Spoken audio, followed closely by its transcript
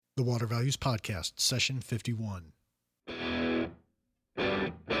the Water Values Podcast, Session 51.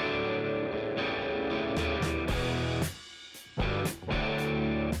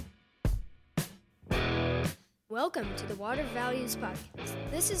 Welcome to the Water Values Podcast.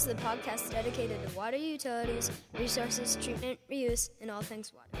 This is the podcast dedicated to water utilities, resources, treatment, reuse, and all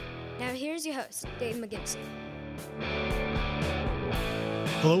things water. Now here's your host, Dave McGimsey.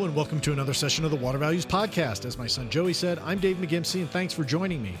 Hello and welcome to another session of the Water Values Podcast. As my son Joey said, I'm Dave McGimsey and thanks for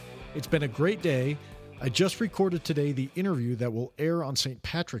joining me. It's been a great day. I just recorded today the interview that will air on St.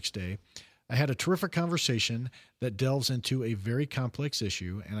 Patrick's Day. I had a terrific conversation that delves into a very complex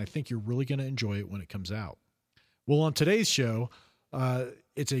issue, and I think you're really going to enjoy it when it comes out. Well, on today's show,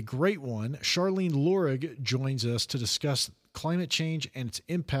 it's a great one. Charlene Lohrig joins us to discuss climate change and its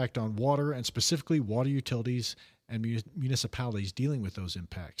impact on water, and specifically water utilities and municipalities dealing with those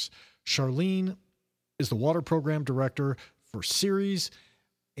impacts. Charlene is the Water Program Director for Ceres,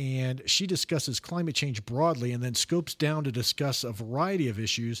 and she discusses climate change broadly and then scopes down to discuss a variety of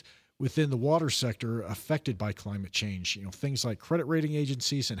issues within the water sector affected by climate change, things like credit rating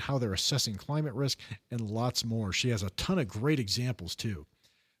agencies and how they're assessing climate risk and lots more. She has a ton of great examples too.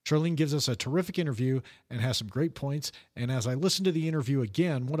 Charlene gives us a terrific interview and has some great points. And as I listen to the interview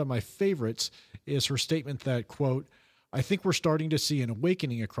again, one of my favorites is her statement that, quote, "I think we're starting to see an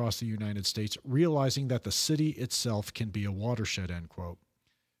awakening across the United States, realizing that the city itself can be a watershed," end quote.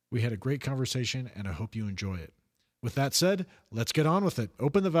 We had a great conversation and I hope you enjoy it. With that said, let's get on with it.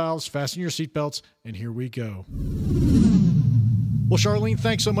 Open the valves, fasten your seatbelts, and here we go. Well, Charlene,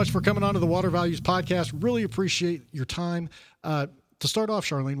 thanks so much for coming on to the Water Values Podcast. Really appreciate your time. To start off,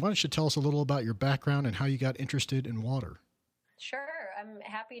 Charlene, why don't you tell us a little about your background and how you got interested in water? Sure. I'm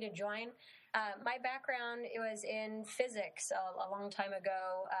happy to join. My background was in physics a long time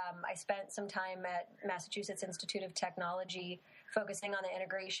ago. I spent some time at Massachusetts Institute of Technology focusing on the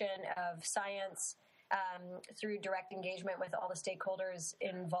integration of science through direct engagement with all the stakeholders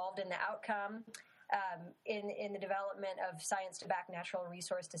involved in the outcome in the development of science to back natural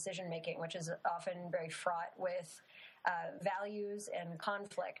resource decision making, which is often very fraught with values and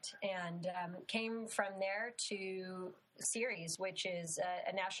conflict, and came from there to Ceres, which is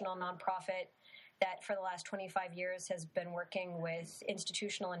a national nonprofit that for the last 25 years has been working with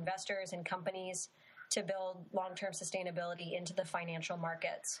institutional investors and companies to build long-term sustainability into the financial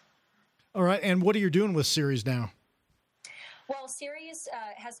markets. All right. And what are you doing with Ceres now? Well, Ceres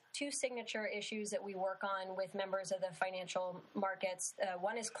has two signature issues that we work on with members of the financial markets.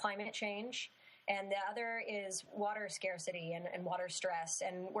 One is climate change, and the other is water scarcity and water stress.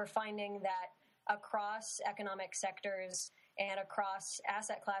 And we're finding that across economic sectors and across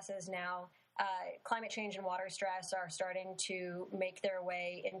asset classes now, climate change and water stress are starting to make their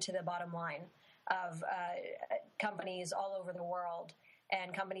way into the bottom line of companies all over the world.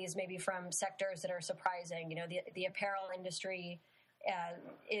 And companies maybe from sectors that are surprising. The apparel industry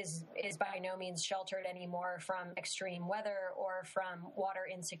is by no means sheltered anymore from extreme weather or from water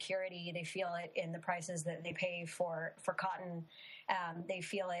insecurity. They feel it in the prices that they pay for cotton. They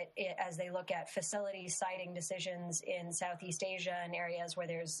feel it as they look at facility siting decisions in Southeast Asia and areas where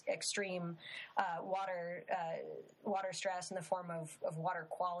there's extreme water stress in the form of water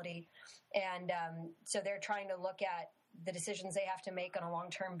quality. And so they're trying to look at the decisions they have to make on a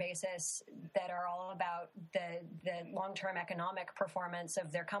long-term basis that are all about the long-term economic performance of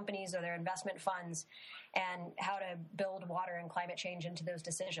their companies or their investment funds, and how to build water and climate change into those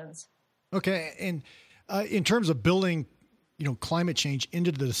decisions. Okay. And in terms of building, climate change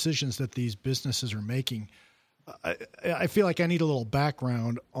into the decisions that these businesses are making, I feel like I need a little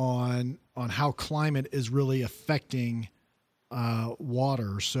background on how climate is really affecting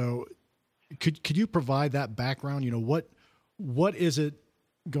water. So Could you provide that background? What is it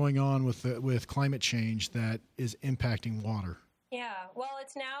going on with climate change that is impacting water? Yeah, well,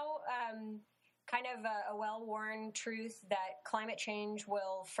 it's now kind of a well-worn truth that climate change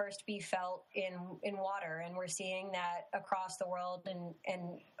will first be felt in water, and we're seeing that across the world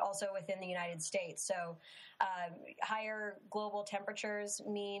and also within the United States. So higher global temperatures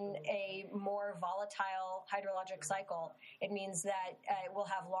mean a more volatile hydrologic cycle. It means that we'll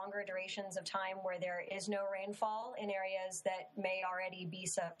have longer durations of time where there is no rainfall in areas that may already be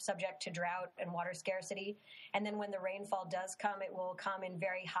subject to drought and water scarcity. And then when the rainfall does come, it will come in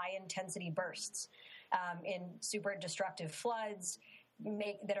very high intensity bursts, in super destructive floods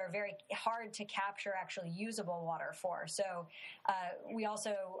that are very hard to capture actually usable water for. So we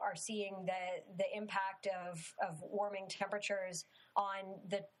also are seeing the impact of warming temperatures on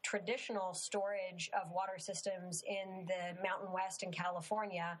the traditional storage of water systems in the Mountain West in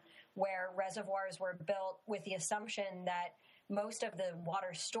California, where reservoirs were built with the assumption that most of the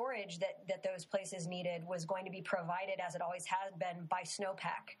water storage that those places needed was going to be provided, as it always has been, by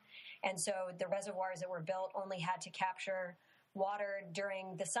snowpack. And so the reservoirs that were built only had to capture water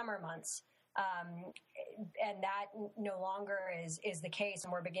during the summer months. And that no longer is the case.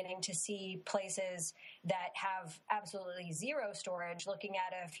 And we're beginning to see places that have absolutely zero storage looking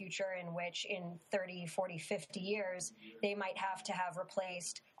at a future in which in 30, 40, 50 years, they might have to have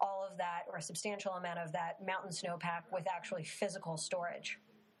replaced all of that or a substantial amount of that mountain snowpack with actually physical storage.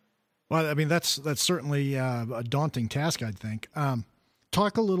 Well, I mean, that's certainly a daunting task, I think.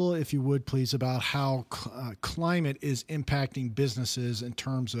 Talk a little, if you would, please, about how climate is impacting businesses in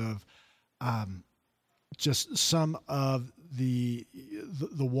terms of just some of the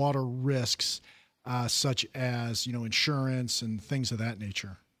water risks, such as, insurance and things of that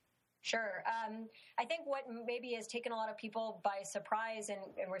nature. Sure. I think what maybe has taken a lot of people by surprise, and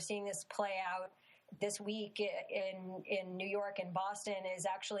we're seeing this play out this week in New York and Boston, is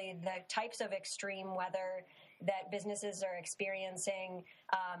actually the types of extreme weather that businesses are experiencing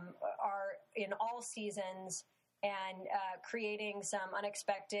are in all seasons, and creating some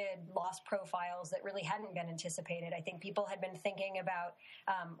unexpected loss profiles that really hadn't been anticipated. I think people had been thinking about,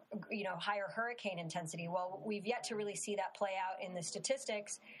 higher hurricane intensity. Well, we've yet to really see that play out in the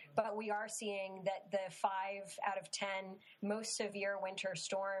statistics, but we are seeing that the 5 out of 10 most severe winter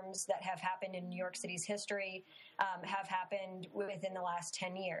storms that have happened in New York City's history have happened within the last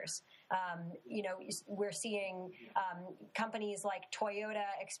 10 years. We're seeing companies like Toyota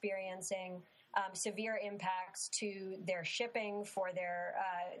experiencing severe impacts to their shipping for their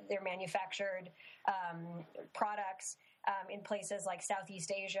manufactured products in places like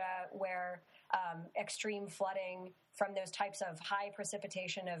Southeast Asia, where extreme flooding from those types of high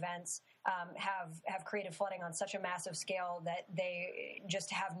precipitation events have created flooding on such a massive scale that they just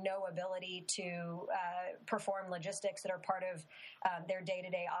have no ability to perform logistics that are part of their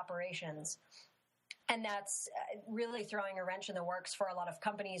day-to-day operations. And that's really throwing a wrench in the works for a lot of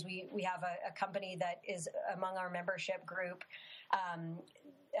companies. We have a company that is among our membership group,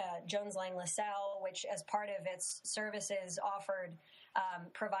 Jones Lang LaSalle, which as part of its services offered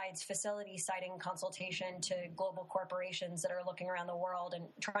provides facility siting consultation to global corporations that are looking around the world and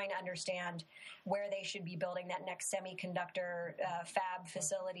trying to understand where they should be building that next semiconductor fab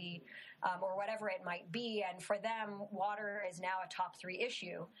facility or whatever it might be. And for them, water is now a top 3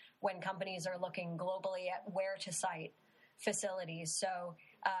 issue when companies are looking globally at where to site facilities. So,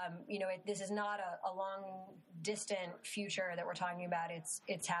 this is not a long, distant future that we're talking about.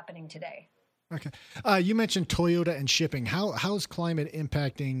 It's happening today. Okay. You mentioned Toyota and shipping. How is climate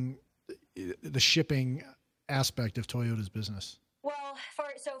impacting the shipping aspect of Toyota's business? Well,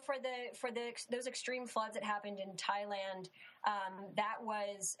 for those extreme floods that happened in Thailand, that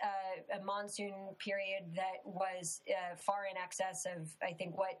was a monsoon period that was far in excess of, I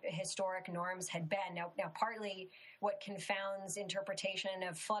think, what historic norms had been. Now, partly what confounds interpretation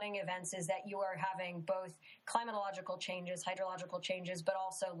of flooding events is that you are having both climatological changes, hydrological changes, but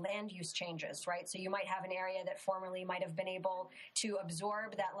also land use changes, right? So you might have an area that formerly might have been able to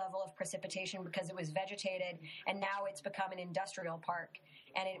absorb that level of precipitation because it was vegetated, and now it's become an industrial park,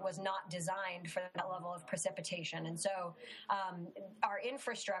 and it was not designed for that level of precipitation. And so our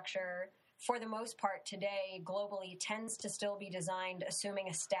infrastructure, for the most part today, globally, tends to still be designed assuming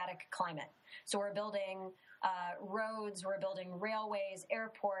a static climate. So we're building roads, we're building railways,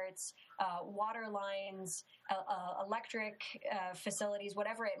 airports, water lines, electric facilities,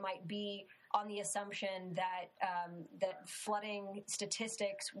 whatever it might be, on the assumption that that flooding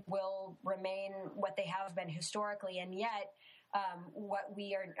statistics will remain what they have been historically. And yet, what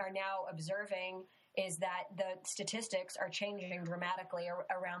we are now observing is that the statistics are changing dramatically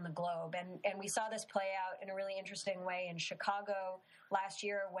around the globe. And we saw this play out in a really interesting way in Chicago last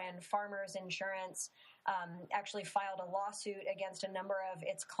year when Farmers Insurance actually filed a lawsuit against a number of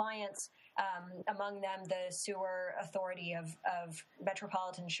its clients, among them the Sewer Authority of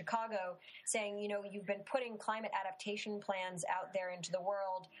Metropolitan Chicago, saying, you've been putting climate adaptation plans out there into the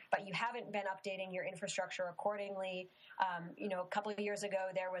world, but you haven't been updating your infrastructure accordingly. A couple of years ago,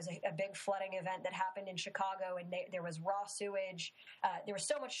 there was a big flooding event that happened in Chicago, and there was raw sewage. There was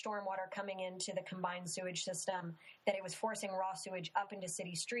so much stormwater coming into the combined sewage system that it was forcing raw sewage up into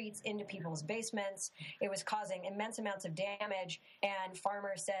city streets, into people's basements. It was causing immense amounts of damage, and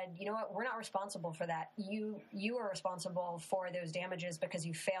farmers said, you know what, we're not responsible for that. You are responsible for those damages because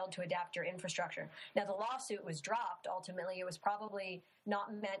you failed to adapt your infrastructure. Now, the lawsuit was dropped. Ultimately, it was probably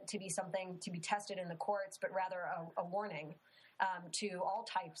not meant to be something to be tested in the courts, but rather a warning to all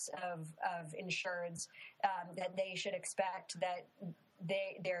types of insureds that they should expect that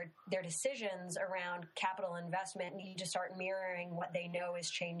their decisions around capital investment need to start mirroring what they know is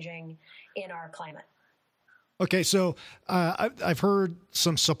changing in our climate. Okay, so I've heard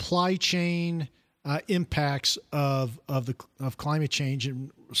some supply chain impacts of climate change,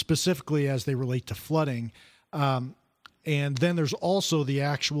 and specifically as they relate to flooding. And then there's also the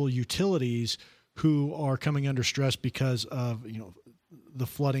actual utilities who are coming under stress because of the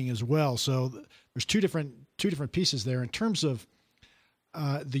flooding as well. So there's two different pieces there in terms of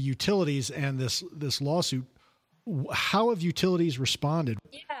the utilities and this lawsuit. How have utilities responded?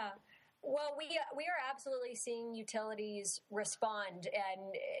 Yeah. Well, we are absolutely seeing utilities respond,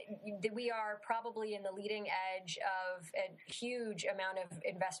 and we are probably in the leading edge of a huge amount of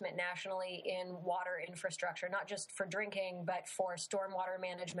investment nationally in water infrastructure, not just for drinking, but for stormwater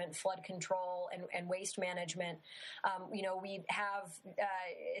management, flood control, and waste management. We have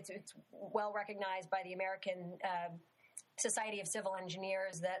it's well recognized by the American Society of Civil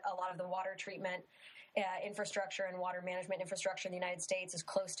Engineers that a lot of the water treatment infrastructure and water management infrastructure in the United States is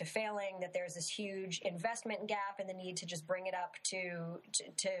close to failing, that there's this huge investment gap and the need to just bring it up to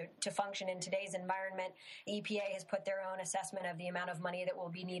function in today's environment. The EPA has put their own assessment of the amount of money that will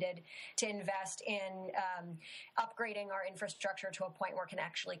be needed to invest in upgrading our infrastructure to a point where it can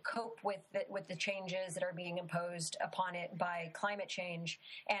actually cope with the changes that are being imposed upon it by climate change.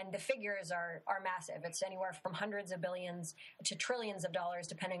 And the figures are massive. It's anywhere from hundreds of billions to trillions of dollars,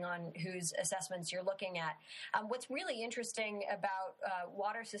 depending on whose assessments you're looking at. What's really interesting about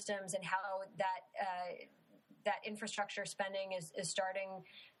water systems and how that infrastructure spending is starting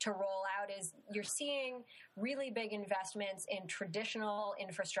to roll out is you're seeing really big investments in traditional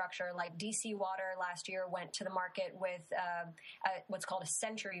infrastructure, like DC Water last year went to the market with what's called a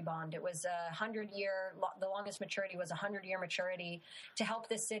century bond. It was a 100-year, the longest maturity was a 100-year maturity to help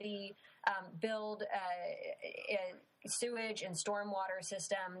the city build a sewage and stormwater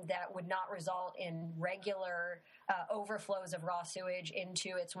system that would not result in regular overflows of raw sewage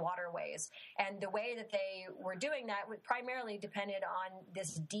into its waterways. And the way that they were doing that would primarily depended on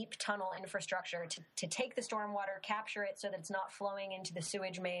this deep tunnel infrastructure to take the stormwater, capture it so that it's not flowing into the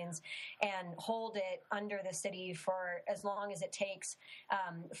sewage mains, and hold it under the city for as long as it takes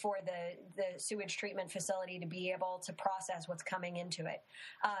for the sewage treatment facility to be able to process what's coming into it.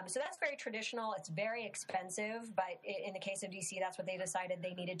 So that's very traditional. It's very expensive, but in the case of DC, that's what they decided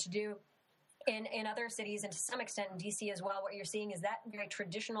they needed to do. In other cities, and to some extent in DC as well, what you're seeing is that very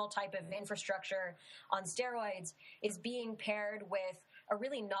traditional type of infrastructure on steroids is being paired with a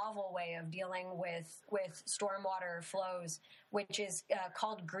really novel way of dealing with stormwater flows, which is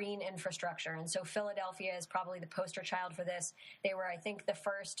called green infrastructure. And so Philadelphia is probably the poster child for this. They were, I think, the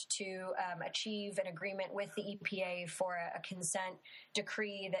first to achieve an agreement with the EPA for a consent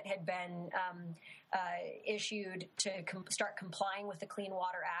decree that had been issued to start complying with the Clean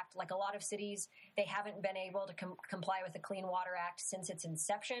Water Act. Like a lot of cities, they haven't been able to comply with the Clean Water Act since its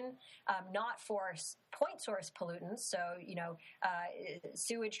inception, not for point source pollutants. So,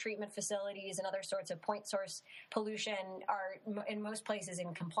 sewage treatment facilities and other sorts of point source pollution are in most places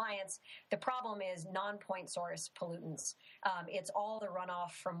in compliance. The problem is non-point source pollutants. It's all the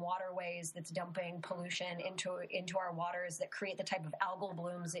runoff from waterways that's dumping pollution into our waters that create the type of algal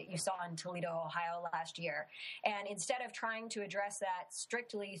blooms that you saw in Toledo, Ohio last year. And instead of trying to address that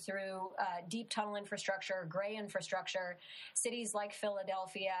strictly through deep tunnel infrastructure, gray infrastructure, cities like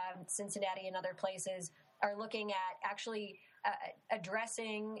Philadelphia, Cincinnati, and other places are looking at actually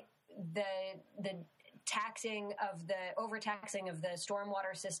addressing the overtaxing of the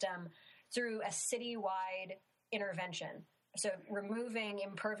stormwater system through a citywide intervention. So removing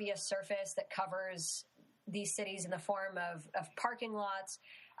impervious surface that covers these cities in the form of parking lots,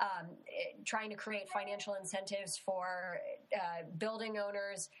 trying to create financial incentives for building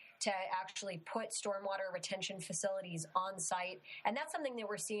owners to actually put stormwater retention facilities on site. And that's something that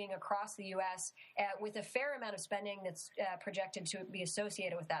we're seeing across the U.S. With a fair amount of spending that's projected to be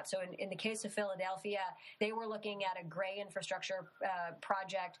associated with that. So in the case of Philadelphia, they were looking at a gray infrastructure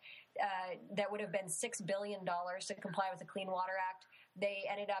project that would have been $6 billion to comply with the Clean Water Act. They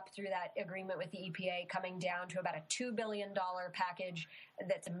ended up, through that agreement with the EPA, coming down to about a $2 billion package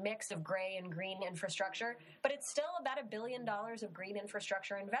that's a mix of gray and green infrastructure. But it's still about $1 billion of green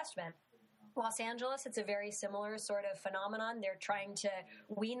infrastructure investment. Los Angeles, it's a very similar sort of phenomenon. They're trying to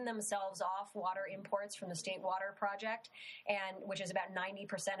wean themselves off water imports from the State Water Project, and which is about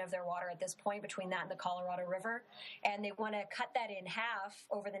 90% of their water at this point, between that and the Colorado River. And they want to cut that in half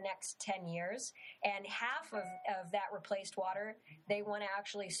over the next 10 years. And half of that replaced water, they want to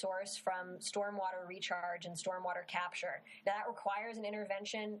actually source from stormwater recharge and stormwater capture. Now, that requires an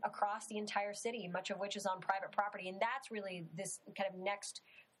intervention across the entire city, much of which is on private property. And that's really this kind of next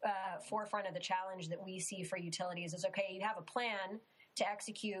forefront of the challenge that we see for utilities is, okay, you have a plan to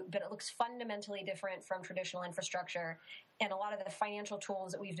execute, but it looks fundamentally different from traditional infrastructure. And a lot of the financial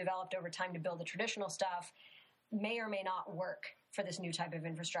tools that we've developed over time to build the traditional stuff may or may not work for this new type of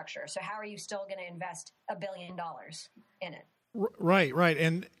infrastructure. So how are you still going to invest $1 billion in it? Right.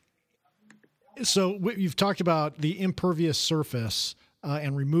 And so you've talked about the impervious surface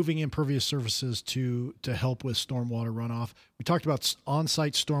and removing impervious surfaces to help with stormwater runoff. We talked about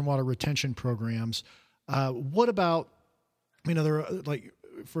on-site stormwater retention programs. What about, there are, like,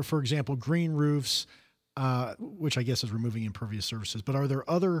 for example, green roofs, which I guess is removing impervious surfaces. But are there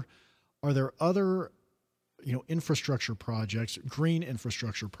other infrastructure projects, green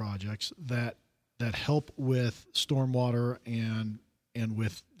infrastructure projects that help with stormwater and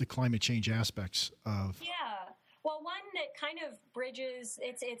with the climate change aspects of? Yeah. Well, one that kind of bridges,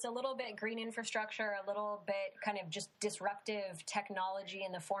 it's a little bit green infrastructure, a little bit kind of just disruptive technology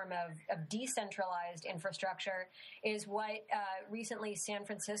in the form of decentralized infrastructure, is what recently San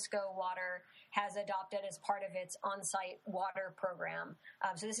Francisco Water has adopted as part of its on-site water program.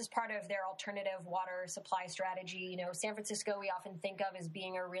 So this is part of their alternative water supply strategy. San Francisco we often think of as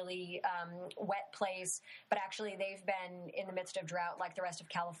being a really wet place, but actually they've been in the midst of drought like the rest of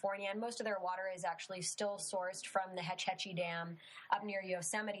California, and most of their water is actually still sourced from the Hetch Hetchy Dam up near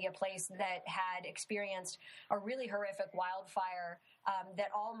Yosemite, a place that had experienced a really horrific wildfire that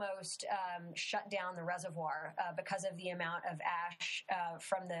almost shut down the reservoir because of the amount of ash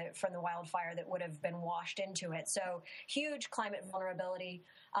from the wildfire that would have been washed into it. So huge climate vulnerability.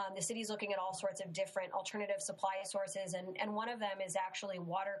 The city's looking at all sorts of different alternative supply sources, and one of them is actually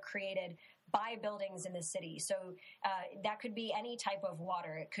water created by buildings in the city. So that could be any type of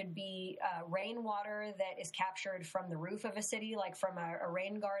water. It could be rainwater that is captured from the roof of a city, like from a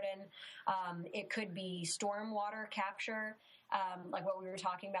rain garden. It could be stormwater capture, like what we were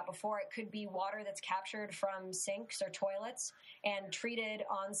talking about before. It could be water that's captured from sinks or toilets and treated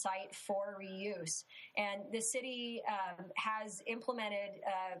on site for reuse. And the city has implemented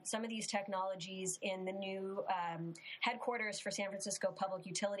some of these technologies in the new headquarters for San Francisco Public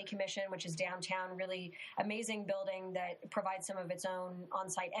Utility Commission, which is downtown, really amazing building that provides some of its own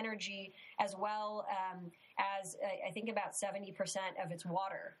on-site energy, as well as I think about 70% of its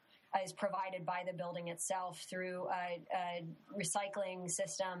water is provided by the building itself through a recycling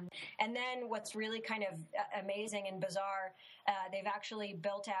system. And then what's really kind of amazing and bizarre, they've actually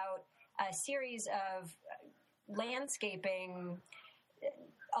built out a series of landscaping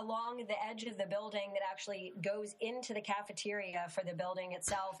along the edge of the building that actually goes into the cafeteria for the building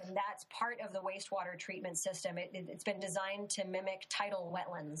itself, and that's part of the wastewater treatment system. It's been designed to mimic tidal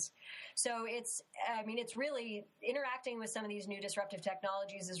wetlands. So it's really interacting with some of these new disruptive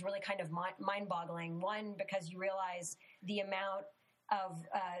technologies is really kind of mind-boggling. One, because you realize the amount of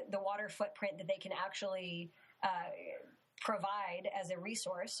the water footprint that they can actually provide as a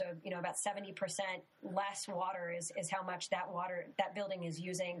resource. So, about 70% less water is how much that building is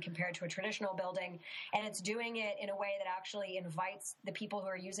using compared to a traditional building. And it's doing it in a way that actually invites the people who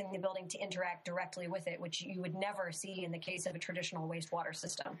are using the building to interact directly with it, which you would never see in the case of a traditional wastewater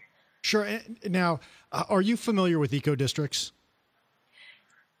system. Sure. Now, are you familiar with eco-districts?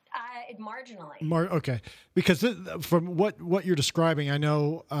 Marginally. Okay. Because from what you're describing, I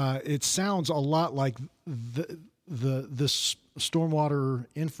know it sounds a lot like this stormwater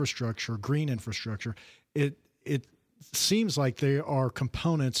infrastructure, green infrastructure. It seems like they are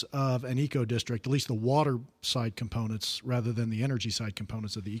components of an eco district, at least the water side components, rather than the energy side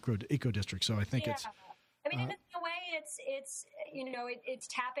components of the eco district. So I think it's. In a way, it's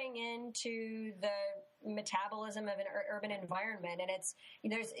tapping into the metabolism of an urban environment,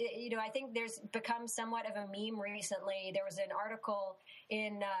 and I think there's become somewhat of a meme recently. There was an article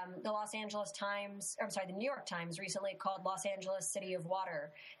in the New York Times recently called "Los Angeles City of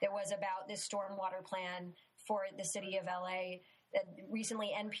Water" that was about this stormwater plan for the city of LA.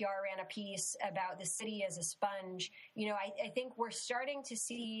 Recently, NPR ran a piece about the city as a sponge. I think we're starting to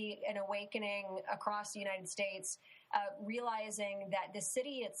see an awakening across the United States, realizing that the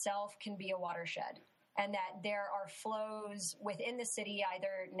city itself can be a watershed. and that there are flows within the city,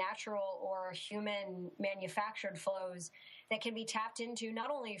 either natural or human manufactured flows, that can be tapped into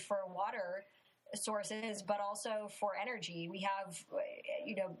not only for water sources, but also for energy. We have,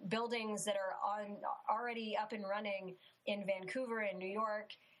 buildings that are already up and running in Vancouver and New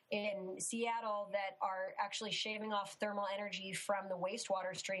York, in Seattle, that are actually shaving off thermal energy from the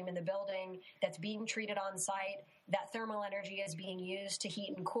wastewater stream in the building that's being treated on site. That thermal energy is being used to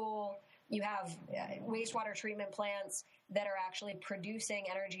heat and cool. You have wastewater treatment plants that are actually producing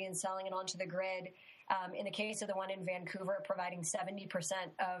energy and selling it onto the grid. In the case of the one in Vancouver, providing 70%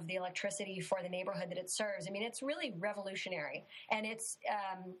 of the electricity for the neighborhood that it serves. I mean, it's really revolutionary, and it's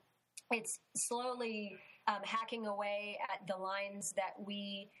slowly hacking away at the lines that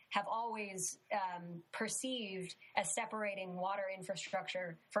we have always perceived as separating water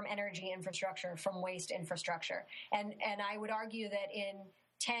infrastructure from energy infrastructure, from waste infrastructure. And I would argue that in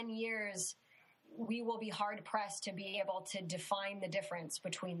 10 years, we will be hard pressed to be able to define the difference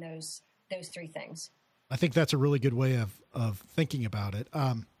between those three things. I think that's a really good way of thinking about it.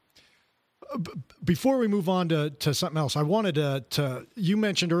 Before we move on to something else, I wanted to you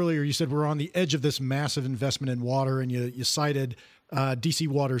mentioned earlier, you said we're on the edge of this massive investment in water, and you cited DC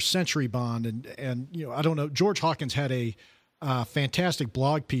Water's Century Bond. And I don't know, George Hawkins had a fantastic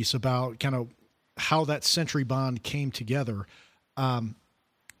blog piece about kind of how that Century Bond came together. And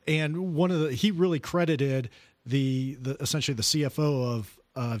he really credited the essentially the CFO of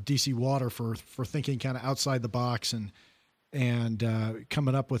DC Water for thinking kind of outside the box and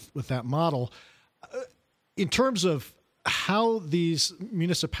coming up with that model. In terms of how these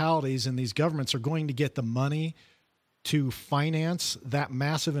municipalities and these governments are going to get the money to finance that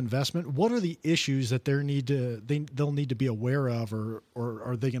massive investment, what are the issues that they'll need to be aware of, or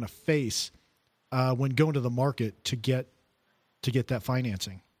are they going to face when going to the market to get that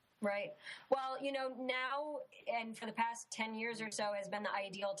financing? Right. Well, now and for the past 10 years or so has been the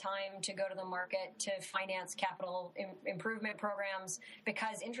ideal time to go to the market to finance capital improvement programs,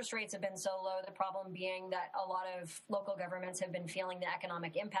 because interest rates have been so low. The problem being that a lot of local governments have been feeling the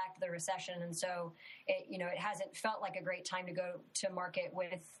economic impact of the recession. And so it hasn't felt like a great time to go to market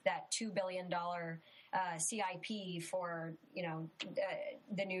with that $2 billion CIP for,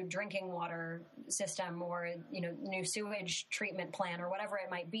 the new drinking water system, or, new sewage treatment plan, or whatever it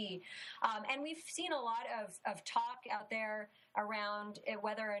might be. And we've seen a lot of talk out there around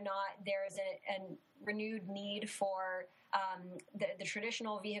whether or not there's a renewed need for the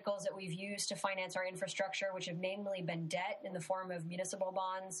traditional vehicles that we've used to finance our infrastructure, which have mainly been debt in the form of municipal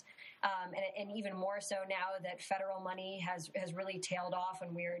bonds, and even more so now that federal money has really tailed off,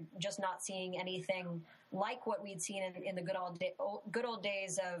 and we're just not seeing anything like what we'd seen in the good old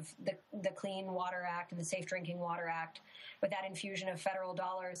days of the Clean Water Act and the Safe Drinking Water Act, with that infusion of federal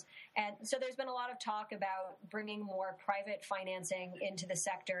dollars. And so there's been a lot of talk about bringing more private financing into the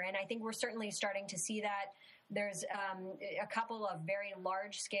sector, and I think we're certainly starting to see that. There's a couple of very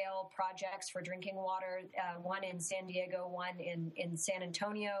large-scale projects for drinking water, one in San Diego, one in San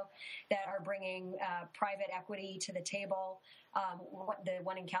Antonio, that are bringing private equity to the table. The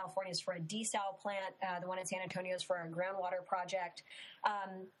one in California is for a desal plant. The one in San Antonio is for a groundwater project.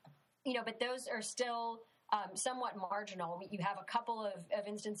 But those are still somewhat marginal. You have a couple of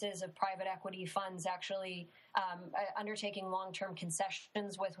instances of private equity funds actually undertaking long-term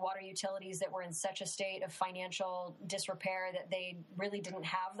concessions with water utilities that were in such a state of financial disrepair that they really didn't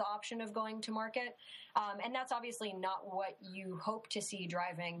have the option of going to market. And that's obviously not what you hope to see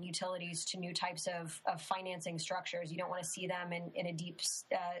driving utilities to new types of financing structures. You don't want to see them in a deep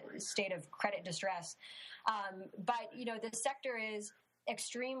state of credit distress. But the sector is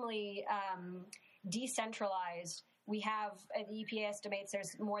extremely decentralized. We have, the EPA estimates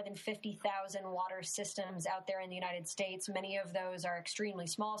there's more than 50,000 water systems out there in the United States. Many of those are extremely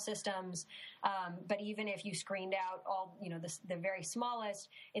small systems. But even if you screened out all, the very smallest,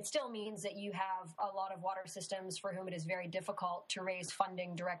 it still means that you have a lot of water systems for whom it is very difficult to raise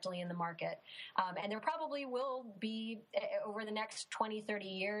funding directly in the market. And there probably will be, over the next 20, 30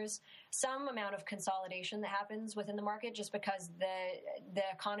 years, some amount of consolidation that happens within the market, just because the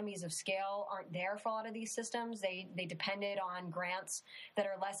economies of scale aren't there for a lot of these systems. They depended on grants that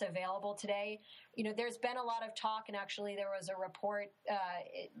are less available today. There's been a lot of talk, and actually there was a report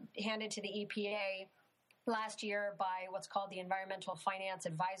handed to the EPA last year by what's called the Environmental Finance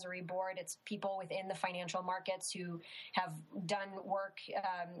Advisory Board. It's people within the financial markets who have done work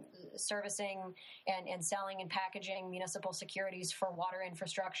servicing and selling and packaging municipal securities for water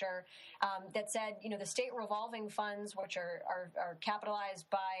infrastructure, that said, the state revolving funds, which are capitalized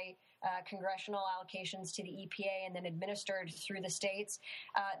by congressional allocations to the EPA and then administered through the states.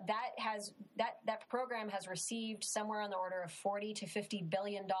 That program has received somewhere on the order of $40 to $50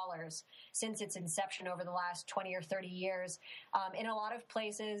 billion since its inception over the last 20 or 30 years. In a lot of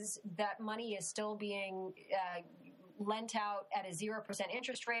places, that money is still being lent out at a 0%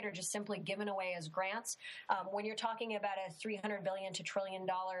 interest rate or just simply given away as grants. When you're talking about a $300 billion to $1 trillion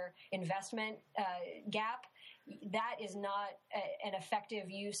investment gap, that is not an effective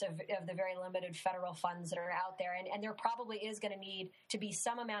use of the very limited federal funds that are out there. And there probably is going to need to be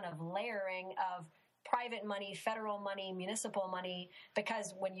some amount of layering of private money, federal money, municipal money,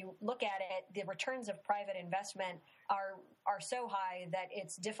 because when you look at it, the returns of private investment are so high that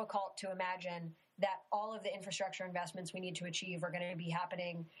it's difficult to imagine that all of the infrastructure investments we need to achieve are going to be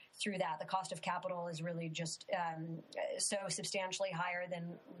happening through that. The cost of capital is really just so substantially higher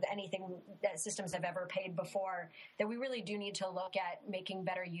than anything that systems have ever paid before that we really do need to look at making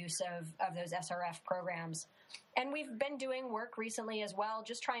better use of those SRF programs. And we've been doing work recently as well,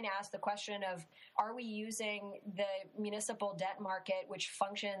 just trying to ask the question of, are we using the municipal debt market, which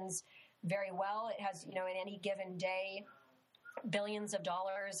functions very well? It has, in any given day, billions of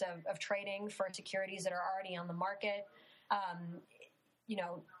dollars of trading for securities that are already on the market,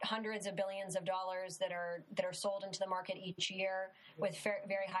 hundreds of billions of dollars that are sold into the market each year with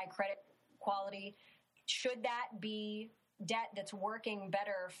very high credit quality. Should that be debt that's working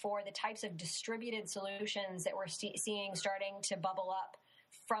better for the types of distributed solutions that we're seeing starting to bubble up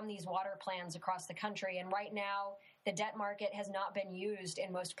from these water plans across the country? And right now, the debt market has not been used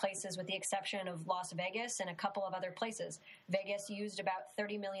in most places with the exception of Las Vegas and a couple of other places. Vegas used about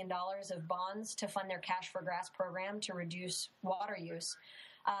 $30 million of bonds to fund their Cash for Grass program to reduce water use.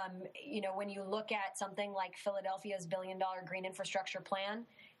 When you look at something like Philadelphia's $1 billion green infrastructure plan,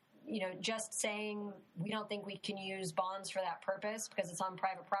 just saying we don't think we can use bonds for that purpose because it's on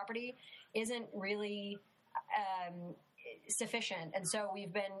private property isn't really sufficient. And so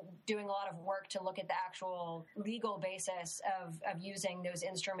we've been doing a lot of work to look at the actual legal basis of using those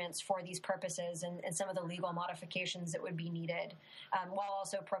instruments for these purposes and some of the legal modifications that would be needed, while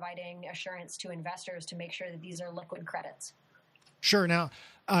also providing assurance to investors to make sure that these are liquid credits. Sure. Now,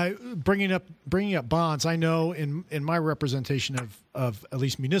 bringing up bonds, I know in my representation of at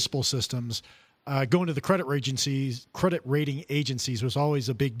least municipal systems, going to the credit rating agencies was always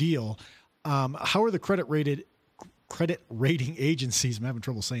a big deal. How are the credit rating agencies? I'm having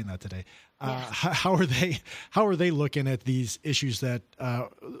trouble saying that today. How are they looking at these issues that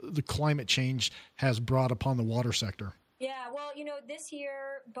the climate change has brought upon the water sector? Yeah, well, this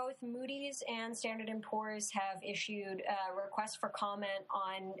year, both Moody's and Standard & Poor's have issued requests for comment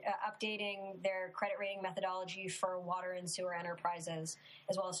on updating their credit rating methodology for water and sewer enterprises,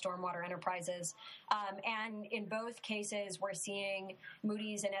 as well as stormwater enterprises. And in both cases, we're seeing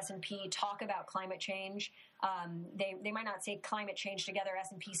Moody's and S&P talk about climate change. They might not say climate change together.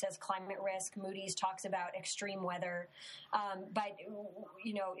 S&P says climate risk. Moody's talks about extreme weather. But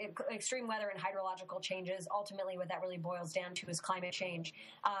extreme weather and hydrological changes, ultimately what that really boils down to is climate change.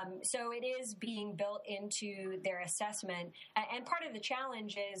 So it is being built into their assessment. And part of the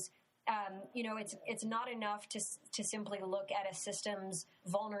challenge is, it's not enough to simply look at a system's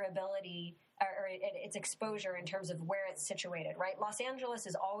vulnerability or its exposure in terms of where it's situated, right? Los Angeles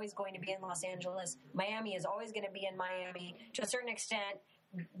is always going to be in Los Angeles. Miami is always going to be in Miami. To a certain extent,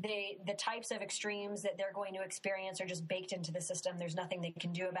 the types of extremes that they're going to experience are just baked into the system. There's nothing they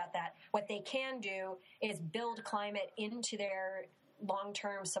can do about that. What they can do is build climate into their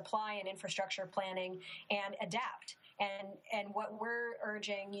long-term supply and infrastructure planning and adapt. And what we're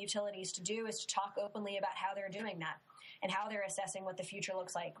urging utilities to do is to talk openly about how they're doing that and how they're assessing what the future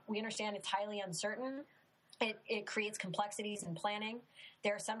looks like. We understand it's highly uncertain. It creates complexities in planning.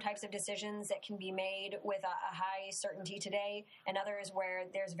 There are some types of decisions that can be made with a high certainty today, and others where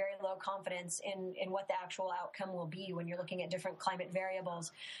there's very low confidence in what the actual outcome will be when you're looking at different climate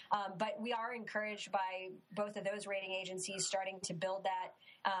variables. But we are encouraged by both of those rating agencies starting to build that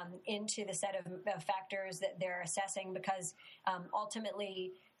into the set of factors that they're assessing, because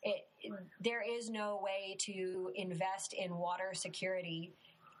ultimately there is no way to invest in water security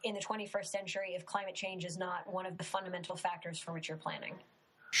in the 21st century if climate change is not one of the fundamental factors for which you're planning.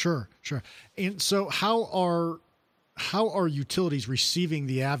 Sure. And so how are utilities receiving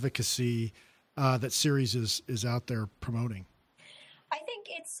the advocacy that Ceres is out there promoting? I think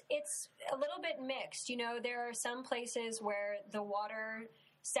it's a little bit mixed. There are some places where the water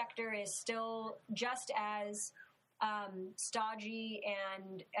sector is still just as stodgy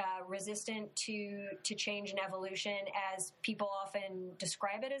and resistant to change and evolution as people often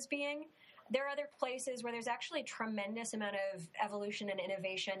describe it as being. there are other places where there's actually a tremendous amount of evolution and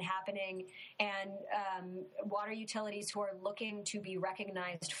innovation happening, and water utilities who are looking to be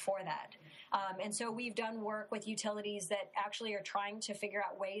recognized for that. And so we've done work with utilities that actually are trying to figure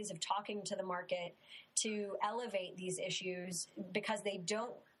out ways of talking to the market to elevate these issues, because they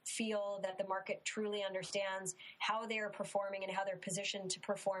don't feel that the market truly understands how they're performing and how they're positioned to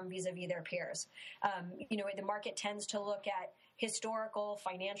perform vis-a-vis their peers. The market tends to look at historical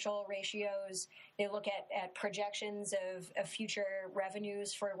financial ratios. They look at projections of future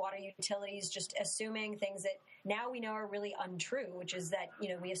revenues for water utilities, just assuming things that now we know are really untrue, which is that,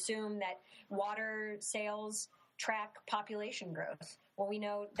 we assume that water sales track population growth. Well, we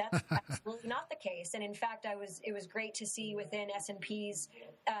know that's absolutely not the case. And in fact, it was great to see within S&P's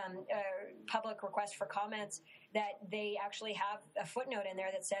public request for comments that they actually have a footnote in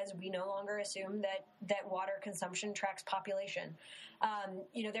there that says we no longer assume that water consumption tracks population.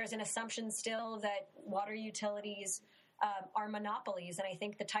 There's an assumption still that water utilities are monopolies. And I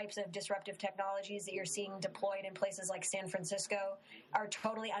think the types of disruptive technologies that you're seeing deployed in places like San Francisco are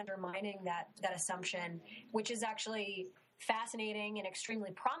totally undermining that assumption, which is actually fascinating and extremely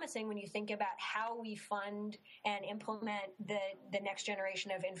promising when you think about how we fund and implement the next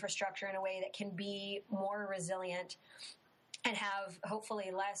generation of infrastructure in a way that can be more resilient and have hopefully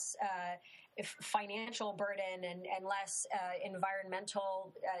less financial burden and less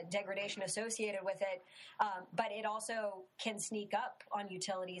environmental degradation associated with it. But it also can sneak up on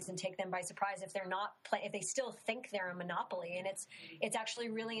utilities and take them by surprise if they're not if they still think they're a monopoly. And it's actually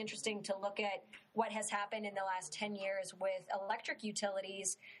really interesting to look at what has happened in the last 10 years with electric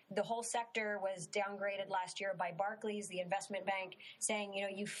utilities. The whole sector was downgraded last year by Barclays, the investment bank, saying,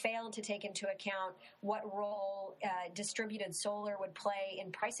 you failed to take into account what role distributed solar would play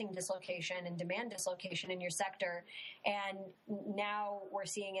in pricing dislocation and demand dislocation in your sector. And now we're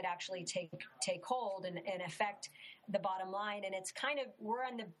seeing it actually take hold and affect the bottom line. And it's we're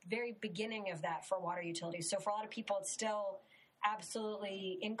on the very beginning of that for water utilities. So for a lot of people, it's still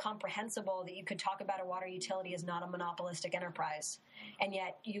absolutely incomprehensible that you could talk about a water utility as not a monopolistic enterprise. And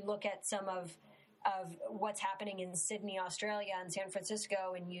yet you look at some of what's happening in Sydney, Australia, and San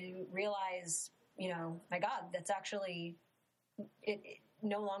Francisco, and you realize, my God, that's actually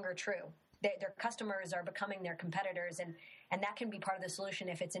no longer true. Their customers are becoming their competitors, and that can be part of the solution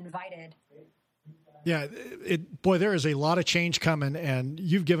if it's invited. Yeah, there is a lot of change coming, and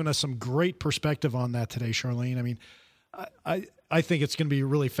you've given us some great perspective on that today, Charlene. I mean, I think it's going to be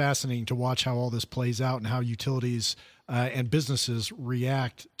really fascinating to watch how all this plays out and how utilities and businesses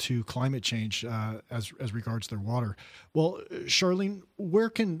react to climate change as regards their water. Well, Charlene, where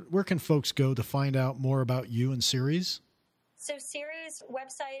can folks go to find out more about you and Ceres? So Ceres'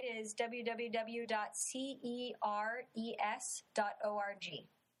 website is www.ceres.org.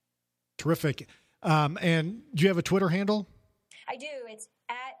 Terrific. And do you have a Twitter handle? I do. It's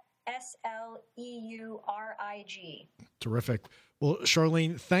at SLEURIG. Terrific. Well,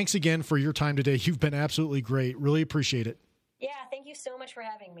 Charlene, thanks again for your time today. You've been absolutely great. Really appreciate it. Yeah, thank you so much for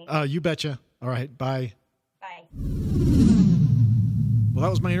having me. You betcha. All right, bye. Bye. Well, that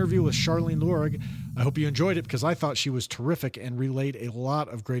was my interview with Charlene Lurig. I hope you enjoyed it because I thought she was terrific and relayed a lot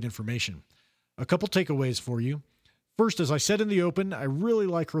of great information. A couple takeaways for you. First, as I said in the open, I really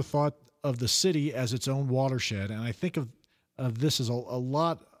like her thought of the city as its own watershed, and I think of this as a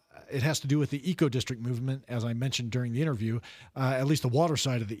lot. It has to do with the eco-district movement, as I mentioned during the interview, at least the water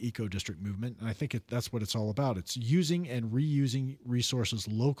side of the eco-district movement. And I think that's what it's all about. It's using and reusing resources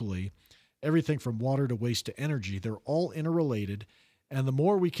locally, everything from water to waste to energy. They're all interrelated. And the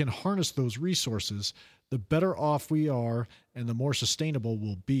more we can harness those resources, the better off we are and the more sustainable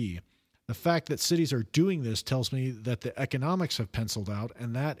we'll be. The fact that cities are doing this tells me that the economics have penciled out,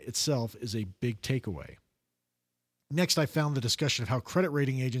 and that itself is a big takeaway. Next, I found the discussion of how credit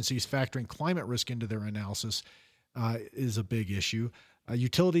rating agencies factoring climate risk into their analysis is a big issue.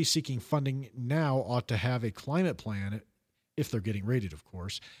 Utilities seeking funding now ought to have a climate plan, if they're getting rated, of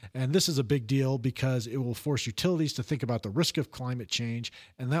course. And this is a big deal because it will force utilities to think about the risk of climate change,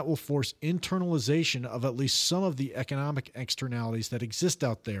 and that will force internalization of at least some of the economic externalities that exist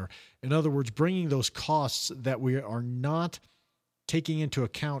out there. In other words, bringing those costs that we are not taking into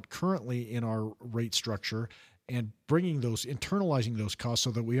account currently in our rate structure and internalizing those costs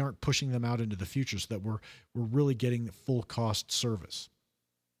so that we aren't pushing them out into the future, so that we're really getting full cost service.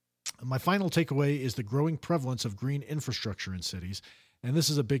 My final takeaway is the growing prevalence of green infrastructure in cities. And this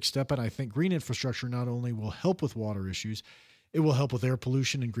is a big step, and I think green infrastructure not only will help with water issues, it will help with air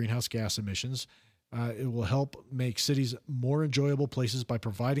pollution and greenhouse gas emissions. It will help make cities more enjoyable places by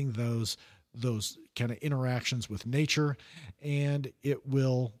providing those kind of interactions with nature, and it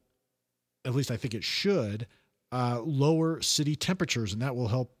will at least I think it should, lower city temperatures, and that will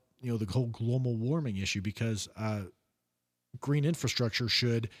help, the whole global warming issue, because green infrastructure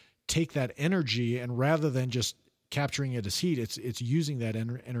should take that energy, and rather than just capturing it as heat, it's using that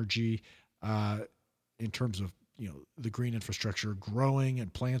energy in terms of the green infrastructure growing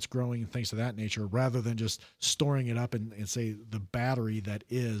and plants growing and things of that nature, rather than just storing it up and say the battery that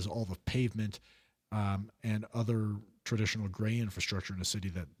is all the pavement and other traditional gray infrastructure in a city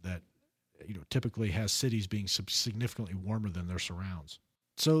that typically has cities being significantly warmer than their surrounds.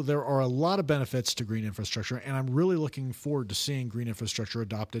 So there are a lot of benefits to green infrastructure, and I'm really looking forward to seeing green infrastructure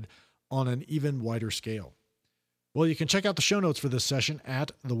adopted on an even wider scale. Well, you can check out the show notes for this session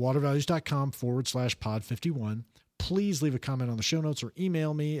at thewatervalues.com/pod51. Please leave a comment on the show notes or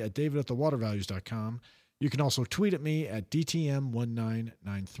email me at david@thewatervalues.com. You can also tweet at me at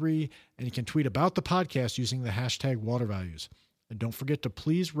DTM1993, and you can tweet about the podcast using the hashtag watervalues. And don't forget to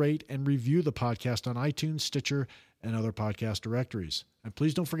please rate and review the podcast on iTunes, Stitcher, and other podcast directories. And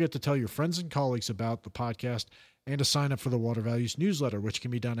please don't forget to tell your friends and colleagues about the podcast and to sign up for the Water Values newsletter, which can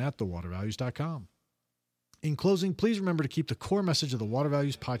be done at thewatervalues.com. In closing, please remember to keep the core message of the Water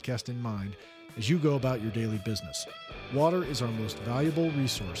Values podcast in mind as you go about your daily business. Water is our most valuable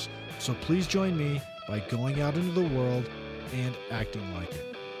resource, so please join me by going out into the world and acting like it.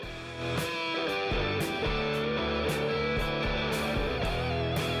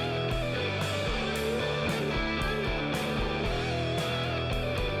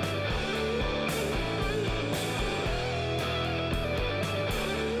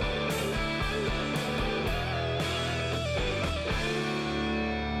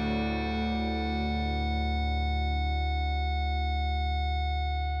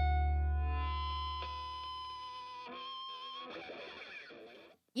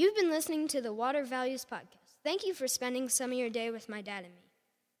 You've been listening to the Water Values Podcast. Thank you for spending some of your day with my dad and me.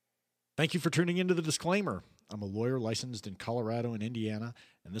 Thank you for tuning into the disclaimer. I'm a lawyer licensed in Colorado and Indiana,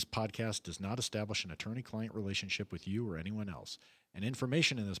 and this podcast does not establish an attorney-client relationship with you or anyone else, and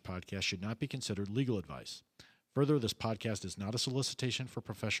information in this podcast should not be considered legal advice. Further, this podcast is not a solicitation for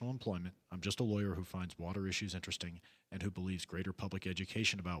professional employment. I'm just a lawyer who finds water issues interesting and who believes greater public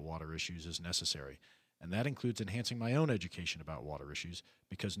education about water issues is necessary. And that includes enhancing my own education about water issues,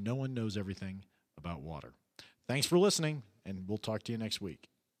 because no one knows everything about water. Thanks for listening, and we'll talk to you next week.